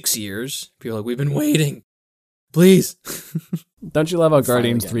 6 years? People are like, we've been waiting. Please. Don't you love how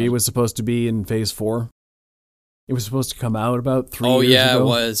Guardians 3 was supposed to be in Phase 4? It was supposed to come out about 3 years ago. Oh, yeah, it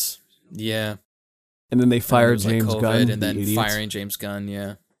was. Yeah. And then they fired James Gunn. And then firing James Gunn,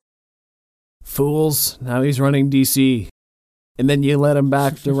 yeah. Fools. Now he's running DC. And then you let him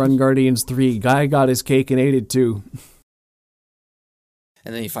back to run Guardians 3. Guy got his cake and ate it too.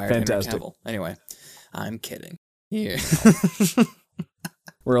 And then he fired Henry Cavill. Anyway, I'm kidding. Yeah.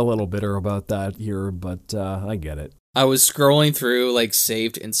 We're a little bitter about that here, but I get it. I was scrolling through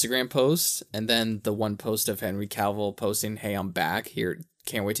saved Instagram posts, and then the one post of Henry Cavill posting, "Hey, I'm back here.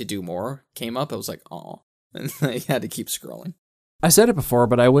 Can't wait to do more," came up. I was like, "Oh," and I had to keep scrolling. I said it before,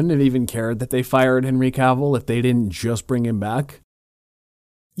 but I wouldn't have even cared that they fired Henry Cavill if they didn't just bring him back.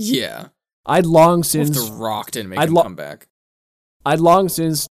 Yeah, I'd long since The Rock didn't make him come back. I'd long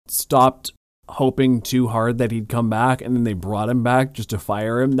since stopped hoping too hard that he'd come back, and then they brought him back just to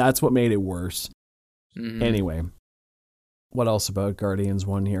fire him. That's what made it worse. Mm-hmm. Anyway, what else about Guardians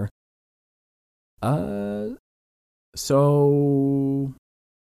 1 here? I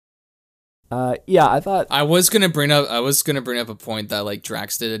thought I was gonna bring up a point that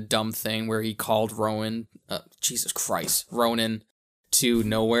Drax did a dumb thing where he called Ronan to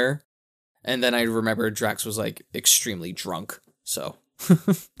nowhere, and then I remember Drax was extremely drunk, so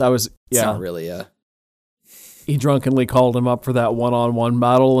that was it's not really he drunkenly called him up for that one-on-one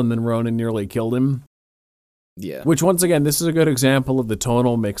battle, and then Ronan nearly killed him. Yeah. Which, once again, this is a good example of the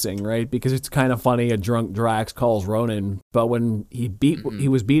tonal mixing, right? Because it's kind of funny a drunk Drax calls Ronan, but when he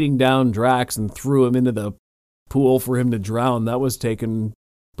was beating down Drax and threw him into the pool for him to drown, that was taken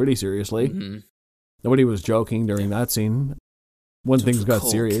pretty seriously. Mm-hmm. Nobody was joking during that scene. When things got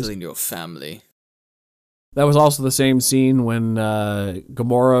serious. Killing your family. That was also the same scene when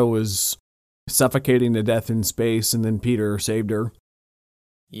Gamora was suffocating to death in space, and then Peter saved her.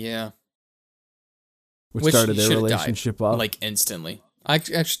 Yeah. Which started their relationship off. Instantly.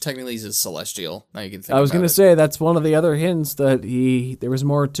 Actually, technically, he's a Celestial. Now you can think I was going to say, that's one of the other hints that there was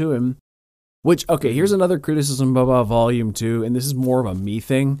more to him. Which, okay, here's another criticism about Volume 2, and this is more of a me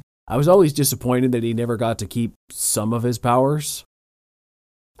thing. I was always disappointed that he never got to keep some of his powers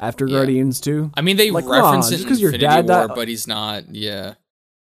after Guardians 2. I mean, they reference it in Infinity War, but he's not, yeah.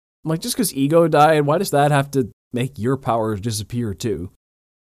 Just because Ego died, why does that have to make your powers disappear too?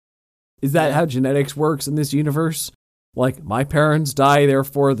 Is that how genetics works in this universe? My parents die,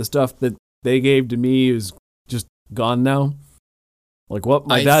 therefore the stuff that they gave to me is just gone now?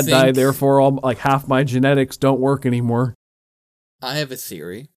 My dad died, therefore all, half my genetics don't work anymore. I have a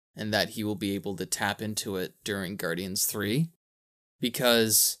theory, and that he will be able to tap into it during Guardians 3.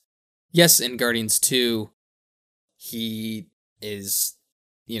 Because, yes, in Guardians 2, he is,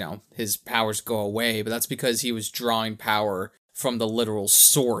 his powers go away, but that's because he was drawing power from the literal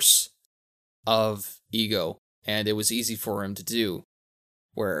source of Ego, and it was easy for him to do.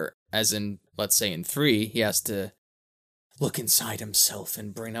 Whereas in, let's say in 3, he has to look inside himself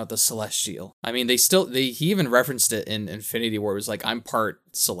and bring out the Celestial. I mean, he even referenced it in Infinity War. It was I'm part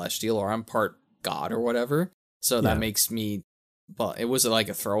Celestial, or I'm part God, or whatever. So that makes me, well, it was a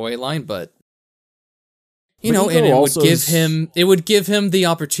throwaway line, but and it would give him the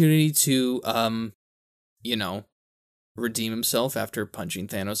opportunity to, redeem himself after punching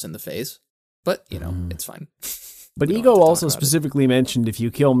Thanos in the face. But, it's fine. But Ego also specifically mentioned, if you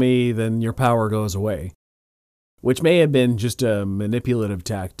kill me, then your power goes away. Which may have been just a manipulative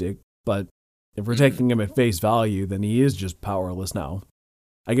tactic, but if we're taking him at face value, then he is just powerless now.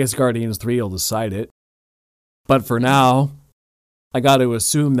 I guess Guardians 3 will decide it. But for now, I got to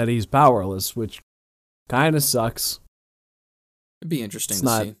assume that he's powerless, which kind of sucks. It'd be interesting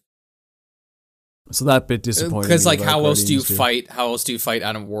to see. So that bit disappointing. Because like, about how else do you Guardians 2. fight? How else do you fight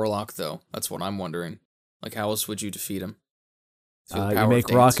Adam Warlock though? That's what I'm wondering. Like, how else would you defeat him? Through the power You of make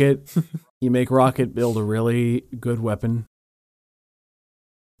dance. Rocket. You make Rocket build a really good weapon.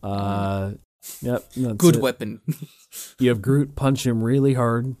 Yep. That's Good it. weapon. You have Groot punch him really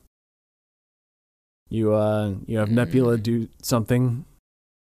hard. You have Nebula do something.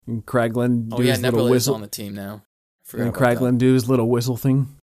 And Kraglin do Oh yeah, his little Nebula is whistle. on the team now. Forgot And about that. Kraglin do his little whistle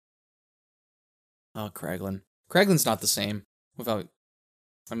thing. Oh, Kraglin. Kraglin's not the same without.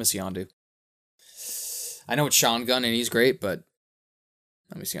 I miss Yondu. I know it's Sean Gunn and he's great, but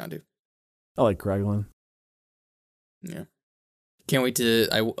I miss Yondu. I like Kraglin. Yeah. Can't wait to.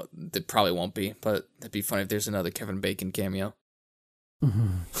 It probably won't be, but it'd be funny if there's another Kevin Bacon cameo.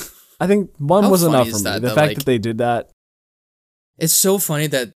 I think one How was funny enough is for me. that, The though, fact like- that they did that. It's so funny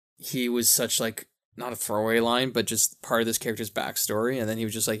that he was such like not a throwaway line, but just part of this character's backstory, and then he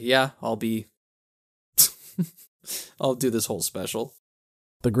was just like, "Yeah, I'll be, I'll do this whole special."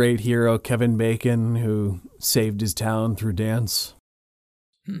 The great hero Kevin Bacon, who saved his town through dance.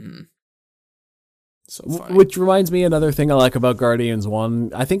 Hmm. So funny. Which reminds me, another thing I like about Guardians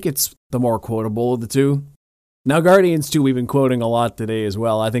 1, I think it's the more quotable of the two. Now, Guardians 2, we've been quoting a lot today as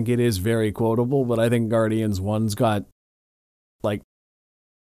well. I think it is very quotable, but I think Guardians 1's got, like,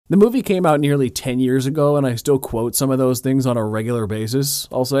 the movie came out nearly 10 years ago, and I still quote some of those things on a regular basis,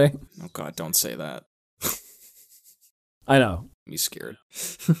 I'll say. Oh God, don't say that. I know. I'm scared.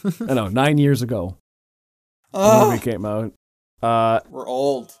 I know, 9 years ago, the Oh, movie came out. we're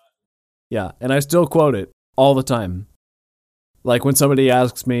old. Yeah, and I still quote it all the time. Like when somebody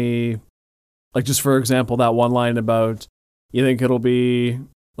asks me, like just for example, that one line about, you think it'll be,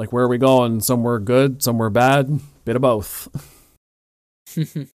 like, where are we going? Somewhere good, somewhere bad? Bit of both.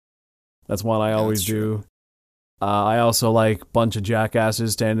 That's one I Yeah, always that's true. do. I also like bunch of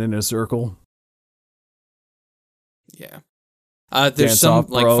jackasses standing in a circle. Yeah. There's Dance some off,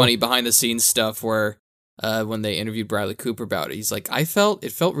 like bro. funny behind the scenes stuff where when they interviewed Bradley Cooper about it, he's like, it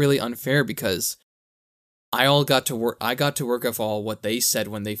felt really unfair because I got to work off all what they said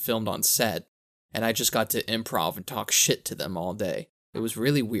when they filmed on set, and I just got to improv and talk shit to them all day. It was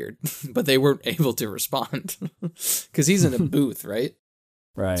really weird, but they weren't able to respond because he's in a booth, right?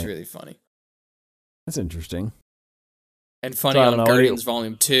 Right. It's really funny. That's interesting. And funny So, I don't on know, Guardians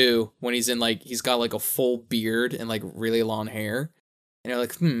Volume 2, when he's in like, he's got like a full beard and like really long hair. And you're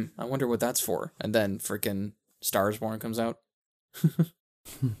like, I wonder what that's for. And then freaking Stars Born comes out.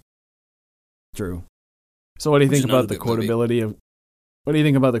 True. So what do you Which think is another about the good movie. quotability of, what do you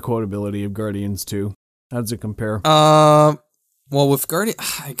think about the quotability of Guardians 2? How does it compare? Well, with Guardian,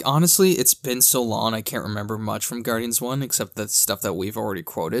 honestly, it's been so long, I can't remember much from Guardians 1, except the stuff that we've already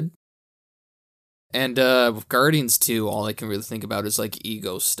quoted. And with Guardians 2, all I can really think about is like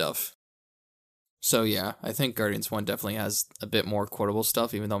ego stuff. So yeah, I think Guardians 1 definitely has a bit more quotable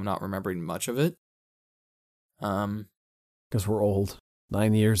stuff, even though I'm not remembering much of it. Because we're old.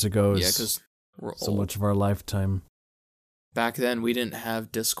 9 years ago Yeah, is because we're so old. much of our lifetime. Back then, we didn't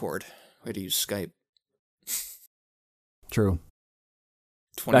have Discord. We had to use Skype. True.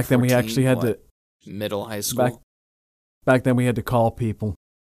 Back then we 2014, actually had what? Middle high to school. back then we had to call people.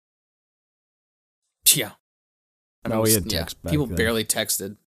 Yeah. No, we had text back people then. barely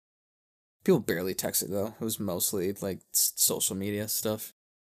texted. People barely texted, though. It was mostly, like, social media stuff.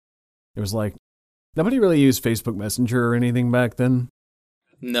 It was like nobody really used Facebook Messenger or anything back then.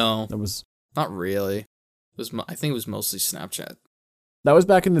 No, That was not really. It was. I think it was mostly Snapchat.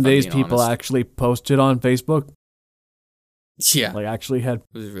 back in the If I'm days being people honest. actually posted on Facebook. Yeah, Like actually had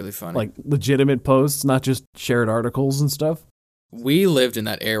it was really funny. like legitimate posts, not just shared articles and stuff. We lived in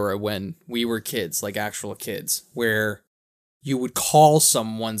that era when we were kids, like actual kids, where you would call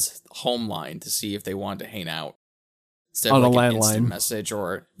someone's home line to see if they wanted to hang out. Instead On of a like an instant landline. message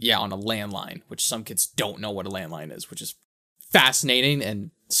or, on a landline, which some kids don't know what a landline is, which is fascinating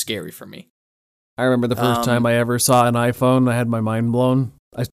and scary for me. I remember the first time I ever saw an iPhone, I had my mind blown.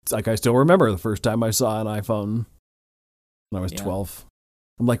 I still remember the first time I saw an iPhone when I was Yeah. 12.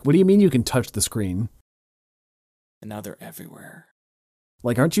 I'm like, what do you mean you can touch the screen? And now they're everywhere.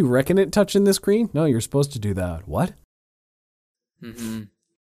 Like, aren't you wrecking it touching the screen? No, you're supposed to do that. What? Mm-hmm.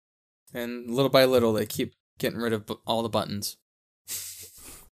 And little by little, they keep getting rid of all the buttons.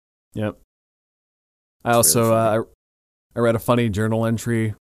 Yep. I It's also, really funny. I read a funny journal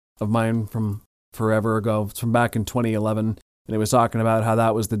entry of mine from forever ago. It's from back in 2011. And it was talking about how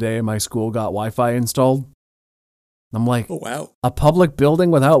that was the day my school got Wi-Fi installed. I'm like, Oh, wow. a public building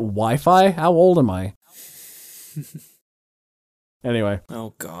without Wi-Fi? How old am I? Anyway,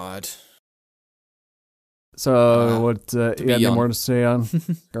 Oh, God. so what, you be got any young. more to say on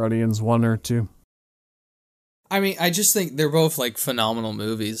Guardians 1 or 2? I mean, I just think they're both like phenomenal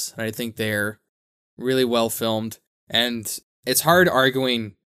movies. And I think they're really well filmed. And it's hard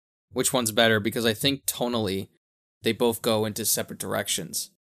arguing which one's better because I think tonally they both go into separate directions.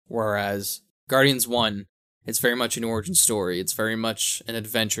 Whereas Guardians 1, it's very much an origin story. It's very much an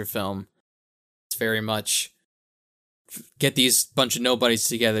adventure film. It's very much get these bunch of nobodies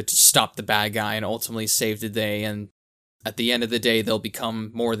together to stop the bad guy and ultimately save the day. And at the end of the day, they'll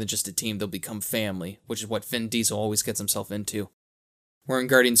become more than just a team. They'll become family, which is what Vin Diesel always gets himself into. Where in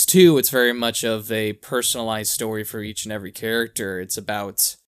Guardians 2, it's very much of a personalized story for each and every character. It's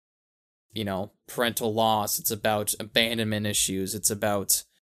about, you know, parental loss. It's about abandonment issues. It's about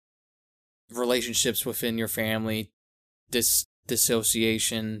relationships within your family,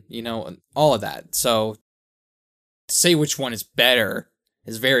 dissociation, you know, all of that. So to say which one is better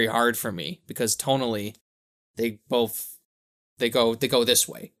is very hard for me because tonally they go this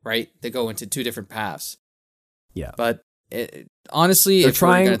way, right? They go into two different paths. Yeah. But honestly, they're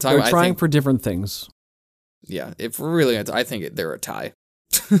trying for different things. Yeah, if we're really going to, I think they're a tie.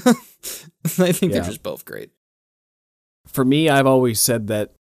 I think they're just both great. For me, I've always said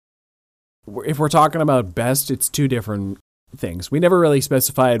that if we're talking about best, it's two different things. We never really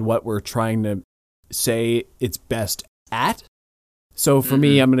specified what we're trying to say it's best at. So for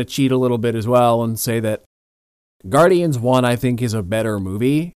me, I'm going to cheat a little bit as well and say that Guardians 1, I think, is a better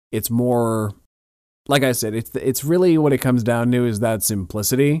movie. It's more, like I said, it's really what it comes down to is that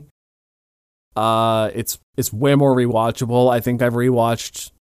simplicity. It's way more rewatchable. I think I've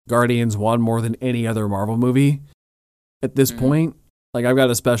rewatched Guardians 1 more than any other Marvel movie at this point. Like, I've got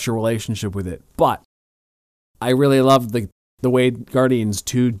a special relationship with it. But I really love the way Guardians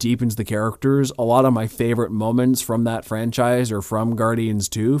 2 deepens the characters. A lot of my favorite moments from that franchise are from Guardians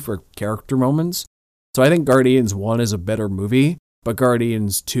 2 for character moments. So I think Guardians 1 is a better movie, but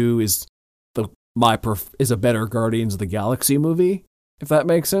Guardians 2 is a better Guardians of the Galaxy movie, if that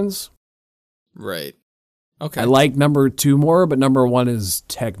makes sense. Right. Okay. I like number 2 more, but number 1 is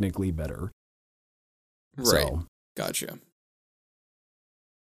technically better. Right. So, gotcha.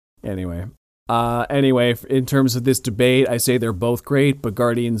 Anyway, in terms of this debate, I say they're both great, but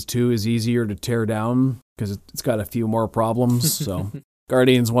Guardians 2 is easier to tear down because it's got a few more problems. So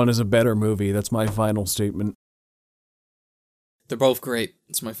Guardians 1 is a better movie. That's my final statement. They're both great.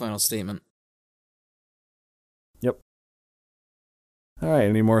 It's my final statement. Yep. All right.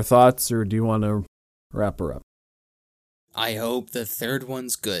 Any more thoughts, or do you want to wrap her up? I hope the third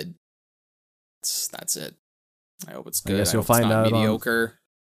one's good. That's it. I hope it's good. I guess you'll find out. Mediocre.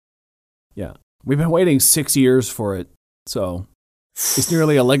 Yeah. We've been waiting 6 years for it, so it's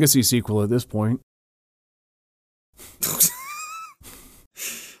nearly a legacy sequel at this point.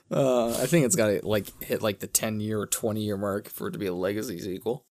 I think it's got to hit the 10-year or 20-year mark for it to be a legacy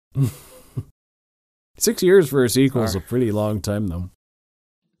sequel. 6 years for a sequel is a pretty long time, though.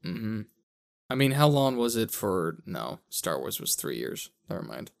 Mm-hmm. I mean, how long was it for... No, Star Wars was 3 years. Never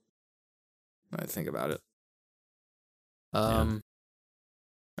mind. I think about it. Alrighty,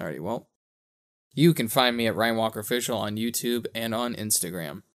 well. You can find me at Ryan Walker Official on YouTube and on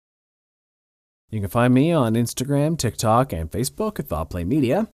Instagram. You can find me on Instagram, TikTok, and Facebook at ThoughtPlay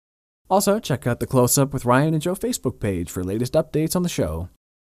Media. Also, check out the Close Up with Ryan and Joe Facebook page for latest updates on the show.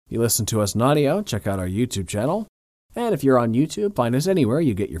 If you listen to us in audio, check out our YouTube channel. And if you're on YouTube, find us anywhere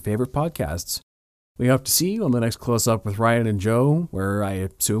you get your favorite podcasts. We hope to see you on the next Close Up with Ryan and Joe, where I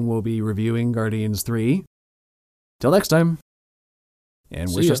assume we'll be reviewing Guardians 3. Till next time.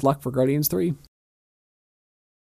 And wish us luck for Guardians 3.